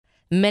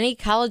Many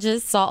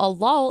colleges saw a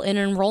lull in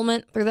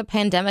enrollment through the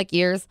pandemic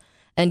years,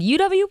 and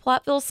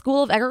UW-Platteville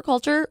School of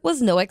Agriculture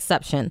was no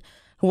exception.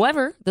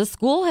 However, the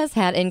school has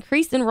had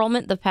increased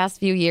enrollment the past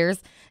few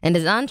years and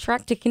is on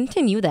track to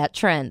continue that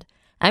trend.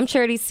 I'm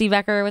Charity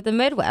Seebecker with the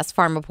Midwest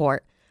Farm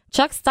Report.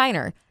 Chuck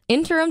Steiner,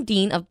 interim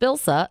dean of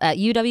BILSA at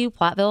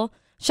UW-Platteville,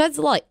 sheds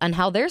light on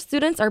how their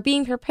students are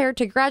being prepared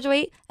to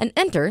graduate and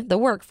enter the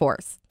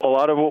workforce. A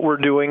lot of what we're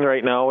doing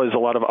right now is a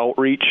lot of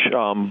outreach,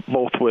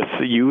 both with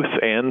the youth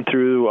and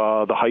through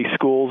the high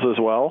schools as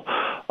well.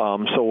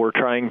 So we're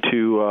trying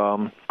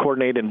to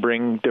coordinate and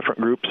bring different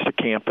groups to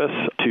campus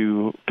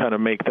to kind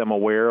of make them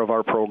aware of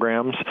our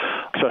programs,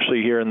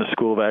 especially here in the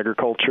School of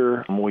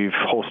Agriculture. We've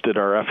hosted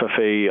our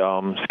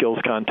FFA skills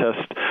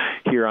contest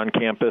here on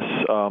campus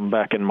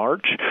back in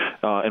March,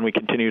 and we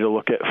continue to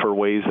look for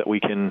ways that we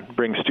can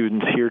bring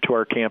students here to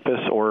our campus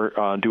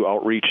or do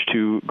outreach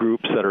to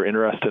groups that are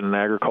interested in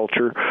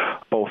agriculture,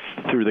 both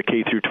through the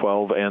K through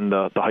 12 and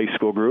the high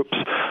school groups.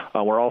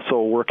 We're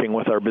also working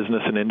with our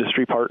business and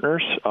industry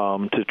partners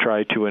to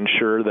try to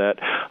ensure that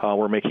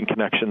we're making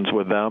connections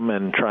with them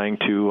and trying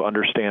to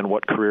understand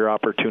what career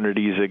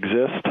opportunities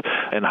exist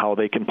and how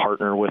they can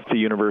partner with the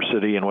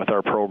university and with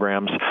our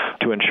programs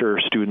to ensure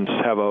students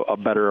have a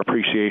better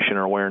appreciation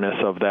or awareness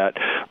of that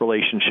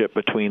relationship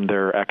between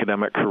their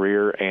academic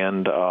career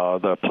and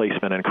the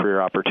placement and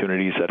career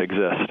opportunities that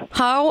exist.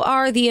 How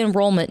are the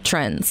enrollment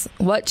trends?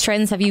 What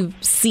trends have you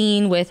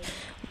seen with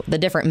the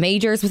different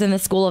majors within the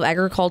School of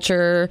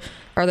Agriculture?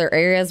 Are there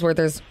areas where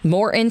there's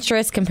more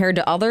interest compared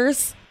to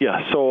others?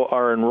 Yeah, so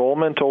our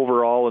enrollment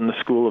overall in the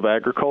School of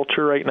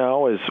Agriculture right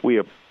now is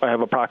I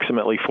have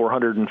approximately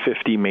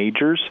 450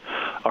 majors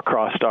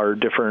across our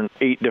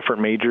 8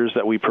 different majors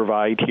that we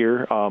provide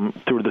here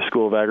through the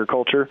School of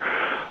Agriculture.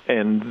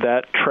 And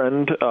that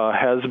trend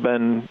has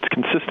been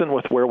consistent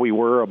with where we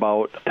were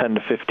about 10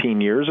 to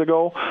 15 years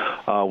ago.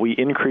 We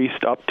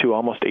increased up to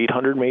almost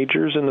 800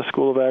 majors in the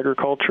School of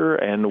Agriculture,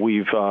 and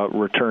we've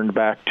returned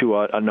back to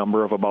a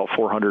number of about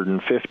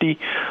 450.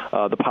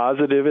 The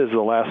positive is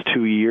the last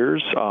 2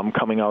 years,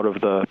 coming out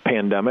of the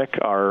pandemic,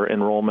 our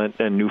enrollment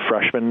and new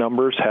freshman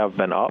numbers have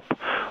been up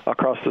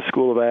across the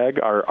School of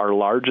Ag. Our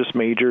largest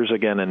majors,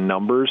 again in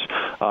numbers,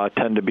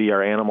 tend to be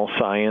our animal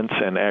science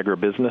and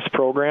agribusiness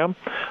program.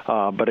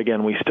 But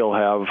again, we still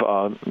have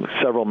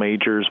several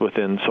majors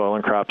within soil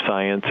and crop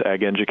science,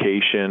 ag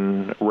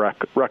education,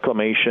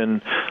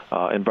 reclamation,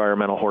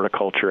 environmental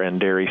horticulture, and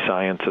dairy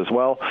science as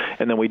well.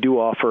 And then we do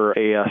offer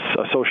AS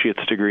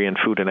associate's degree in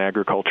food and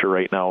agriculture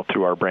right now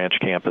through our branch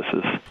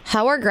campuses.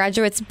 How are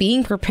graduates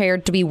being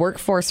prepared to be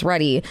workforce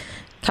ready?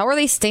 How are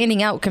they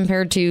standing out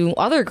compared to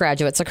other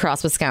graduates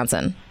across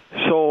Wisconsin?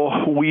 So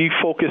we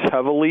focus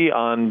heavily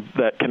on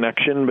that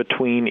connection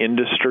between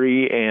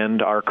industry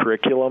and our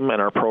curriculum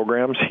and our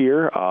programs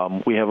here.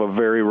 We have a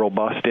very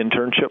robust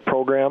internship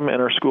program in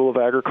our School of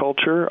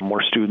Agriculture,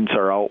 where students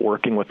are out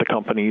working with the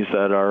companies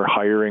that are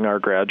hiring our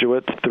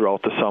graduates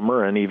throughout the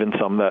summer and even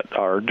some that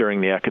are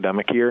during the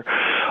academic year.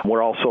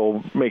 We're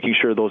also making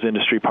sure those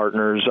industry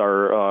partners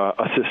are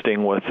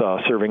assisting with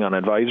serving on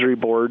advisory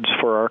boards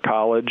for our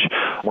college.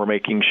 We're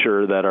making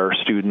sure that our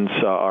students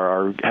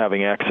are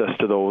having access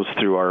to those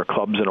through our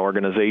clubs and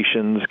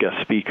organizations, guest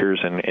speakers,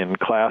 and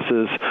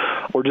classes.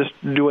 We're just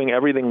doing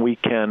everything we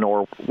can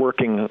or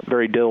working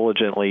very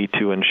diligently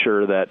to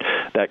ensure that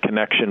that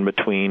connection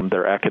between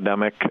their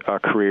academic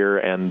career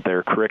and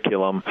their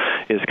curriculum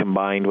is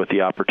combined with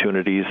the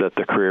opportunities that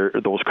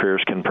those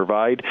careers can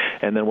provide.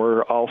 And then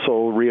we're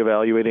also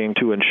reevaluating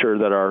to ensure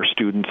that our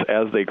students,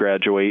 as they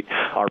graduate,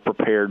 are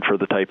prepared for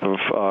the type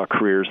of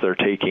careers they're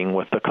taking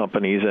with the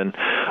companies. And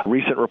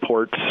recent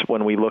reports,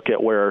 when we look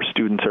at where our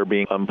students are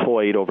being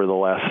employed over the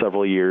last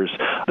several years,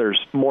 there's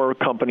more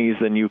companies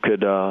than you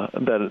could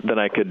than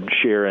I could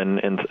share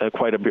in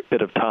quite a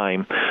bit of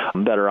time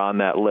that are on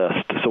that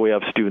list. So we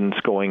have students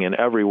going in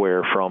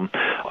everywhere from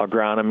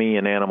agronomy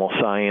and animal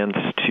science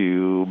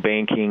to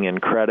banking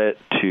and credit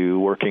to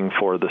working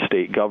for the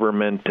state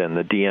government and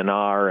the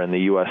DNR and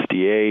the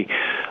USDA.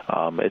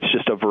 It's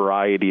just a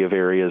variety of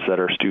areas that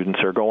our students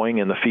are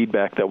going, and the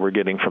feedback that we're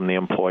getting from the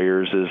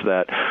employers is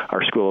that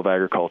our School of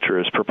Agriculture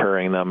is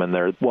preparing them, and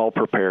they're well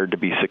prepared to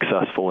be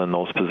successful in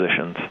those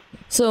positions.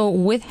 So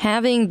with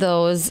having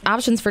those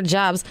options for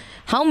jobs,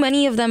 how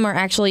many of them are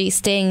actually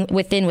staying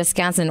within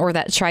Wisconsin or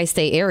that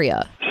tri-state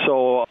area?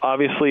 So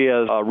obviously,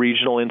 as a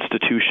regional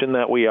institution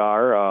that we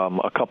are,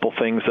 a couple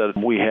things that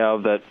we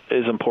have that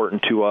is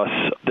important to us.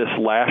 This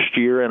last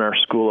year in our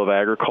School of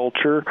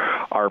Agriculture,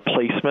 our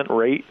placement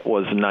rate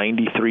was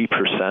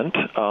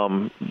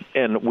 93%.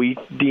 And we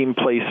deem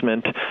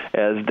placement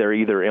as they're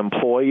either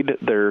employed,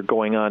 they're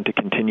going on to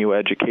continue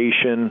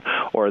education,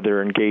 or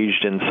they're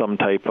engaged in some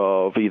type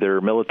of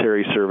either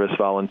military service,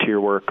 volunteer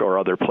work, or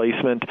other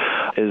placement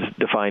is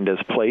defined as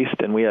placed.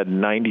 And we had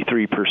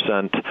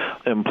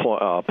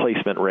 93%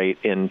 placement rate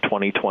in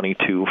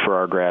 2022 for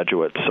our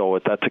graduates. So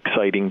that's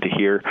exciting to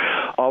hear.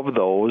 Of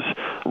those,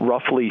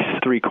 roughly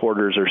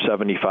 3/4 or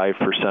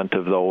 75%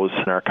 of those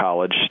in our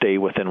college stay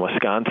within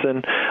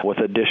Wisconsin, with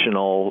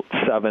additional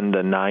 7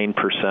 to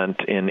 9%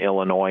 30% in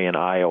Illinois and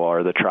Iowa,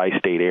 or the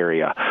tri-state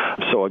area.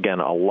 So again,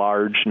 a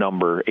large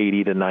number,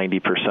 80 to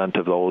 90%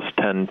 of those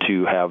tend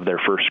to have their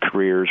first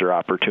careers or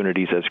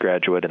opportunities as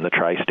graduate in the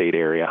tri-state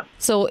area.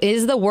 So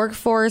is the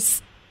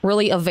workforce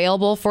really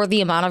available for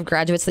the amount of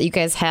graduates that you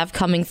guys have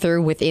coming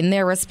through within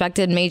their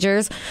respected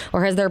majors,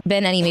 or has there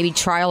been any maybe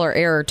trial or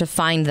error to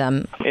find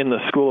them? In the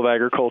School of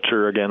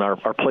Agriculture, again, our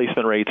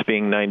placement rates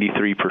being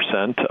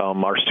 93%,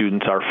 our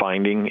students are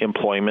finding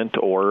employment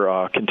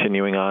or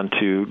continuing on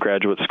to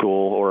graduate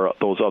school or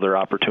those other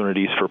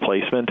opportunities for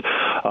placement.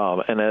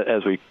 And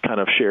as we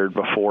kind of shared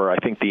before, I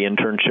think the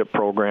internship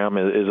program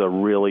is a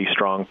really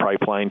strong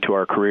pipeline to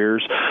our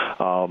careers.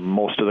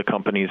 Most of the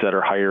companies that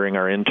are hiring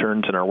our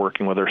interns and are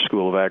working with our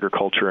School of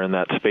Agriculture in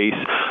that space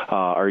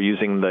are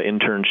using the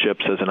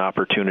internships as an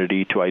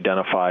opportunity to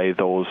identify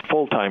those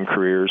full-time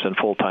careers and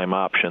full-time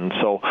options.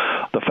 So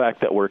the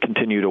fact that we're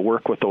continue to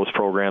work with those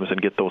programs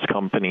and get those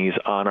companies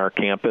on our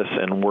campus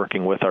and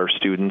working with our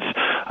students,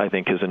 I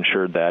think has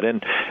ensured that.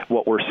 And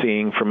what we're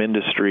seeing from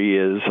industry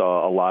is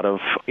a lot of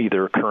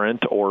either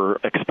current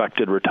or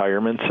expected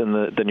retirements in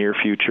the near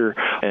future,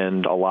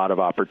 and a lot of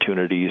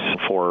opportunities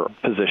for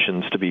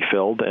positions to be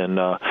filled. And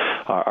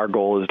our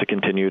goal is to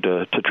continue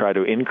to try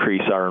to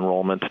increase our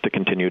enrollments to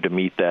continue to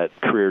meet that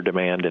career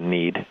demand and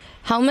need.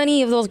 How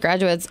many of those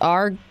graduates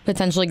are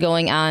potentially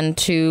going on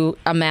to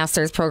a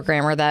master's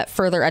program or that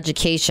further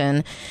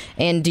education?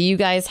 And do you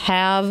guys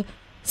have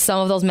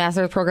some of those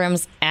master's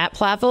programs at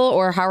Platteville,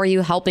 or how are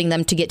you helping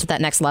them to get to that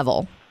next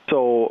level?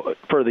 So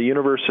for the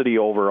university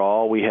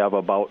overall, we have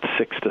about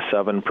 6 to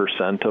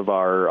 7% of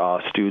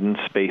our students,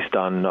 based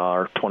on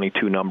our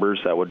 22 numbers,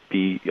 that would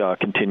be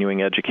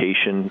continuing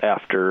education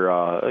after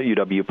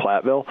UW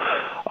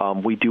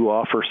Platteville. We do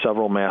offer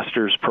several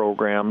master's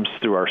programs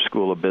through our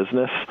School of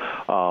Business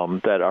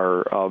that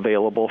are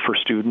available for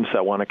students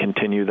that want to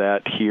continue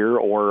that here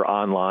or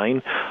online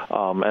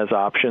as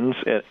options.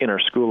 In our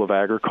School of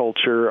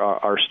Agriculture,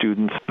 our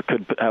students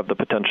could have the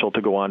potential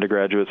to go on to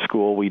graduate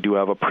school. We do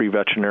have a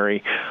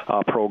pre-veterinary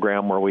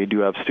program where we do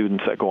have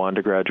students that go on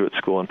to graduate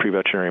school in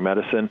pre-veterinary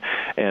medicine,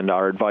 and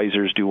our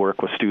advisors do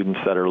work with students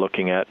that are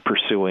looking at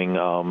pursuing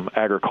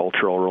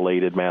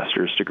agricultural-related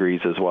master's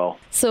degrees as well.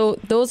 So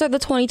those are the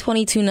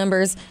 2022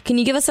 numbers. Can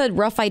you give us a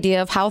rough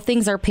idea of how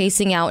things are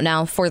pacing out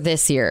now for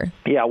this year?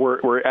 Yeah,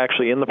 we're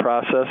actually in the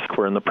process.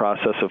 We're in the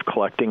process of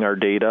collecting our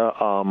data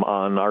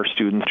on our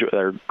students that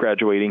are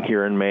graduating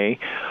here in May.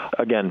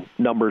 Again,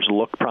 numbers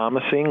look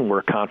promising.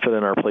 We're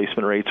confident our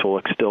placement rates will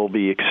still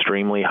be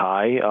extremely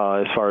high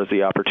as far as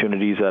the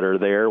opportunities that are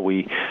there.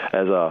 We,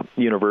 as a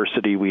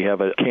university, we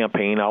have a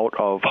campaign out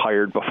of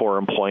Hired Before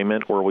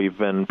Employment, where we've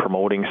been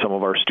promoting some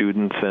of our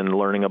students and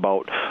learning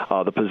about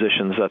the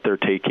positions that they're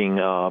taking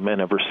and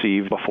have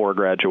received before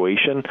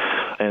graduation.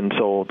 And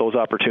so those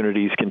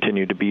opportunities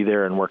continue to be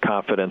there, and we're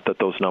confident that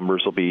those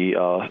numbers will be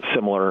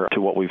similar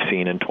to what we've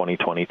seen in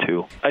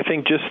 2022. I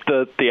think just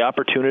the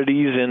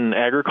opportunities in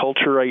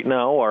agriculture right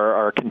now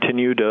are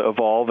continue to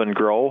evolve and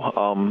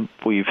grow.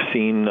 We've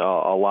seen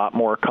a lot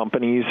more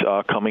companies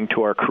coming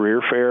to our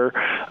career fair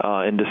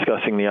and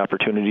discussing the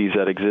opportunities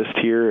that exist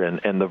here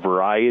and the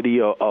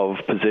variety of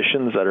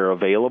positions that are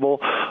available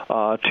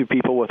to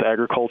people with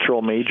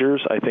agricultural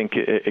majors. I think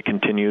it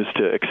continues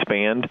to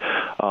expand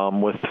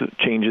with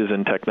changes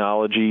in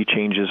technology,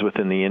 changes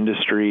within the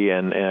industry,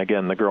 and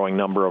again, the growing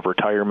number of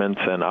retirements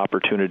and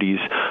opportunities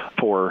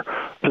for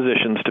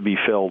positions to be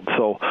filled.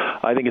 So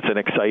I think it's an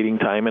exciting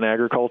time in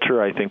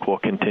agriculture. I think we'll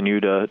continue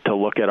to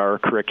look at our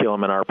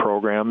curriculum and our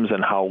programs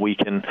and how we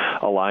can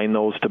align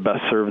those to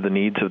best serve the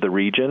needs of the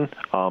region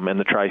and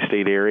the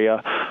tri-state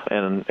area,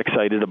 and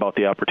excited about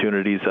the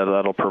opportunities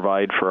that'll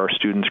provide for our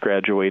students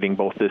graduating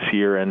both this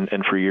year and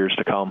for years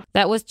to come.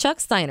 That was Chuck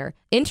Steiner,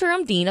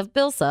 Interim Dean of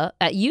BILSA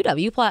at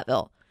UW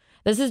Platteville.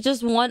 This is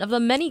just one of the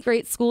many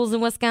great schools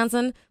in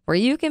Wisconsin where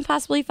you can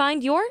possibly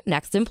find your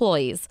next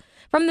employees.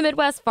 From the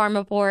Midwest Farm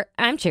Report,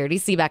 I'm Charity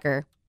Seebecker.